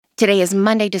Today is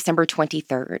Monday, December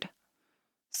 23rd.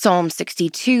 Psalm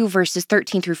 62, verses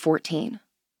 13 through 14.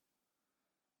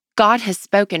 God has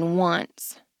spoken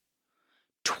once.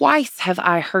 Twice have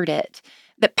I heard it,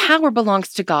 that power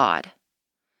belongs to God.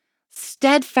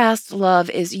 Steadfast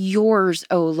love is yours,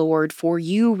 O Lord, for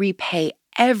you repay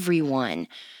everyone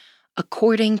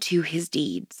according to his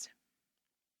deeds.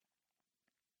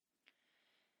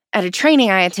 At a training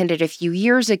I attended a few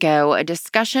years ago, a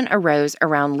discussion arose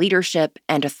around leadership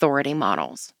and authority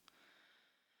models.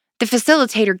 The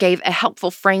facilitator gave a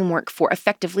helpful framework for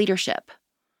effective leadership: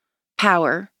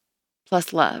 power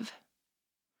plus love.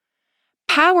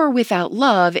 Power without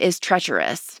love is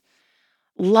treacherous.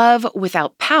 Love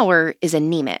without power is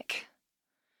anemic.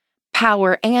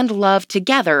 Power and love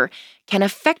together can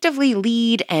effectively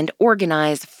lead and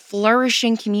organize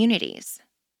flourishing communities.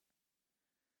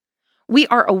 We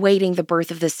are awaiting the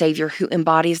birth of the Savior who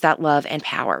embodies that love and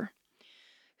power,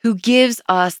 who gives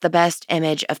us the best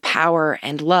image of power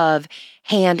and love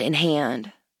hand in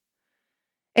hand.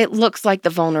 It looks like the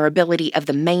vulnerability of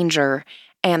the manger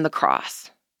and the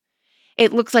cross.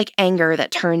 It looks like anger that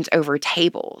turns over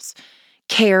tables,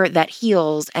 care that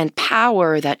heals, and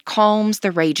power that calms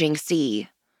the raging sea.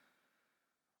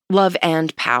 Love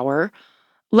and power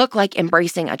look like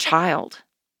embracing a child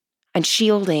and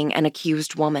shielding an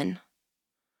accused woman.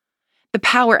 The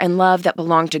power and love that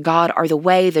belong to God are the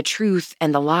way, the truth,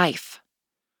 and the life,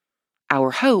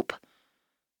 our hope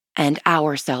and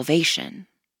our salvation.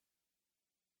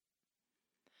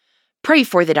 Pray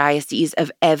for the Diocese of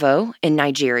Evo in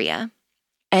Nigeria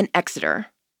and Exeter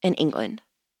in England.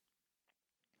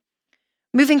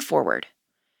 Moving forward,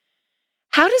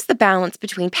 how does the balance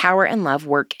between power and love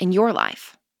work in your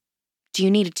life? Do you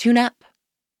need a tune-up?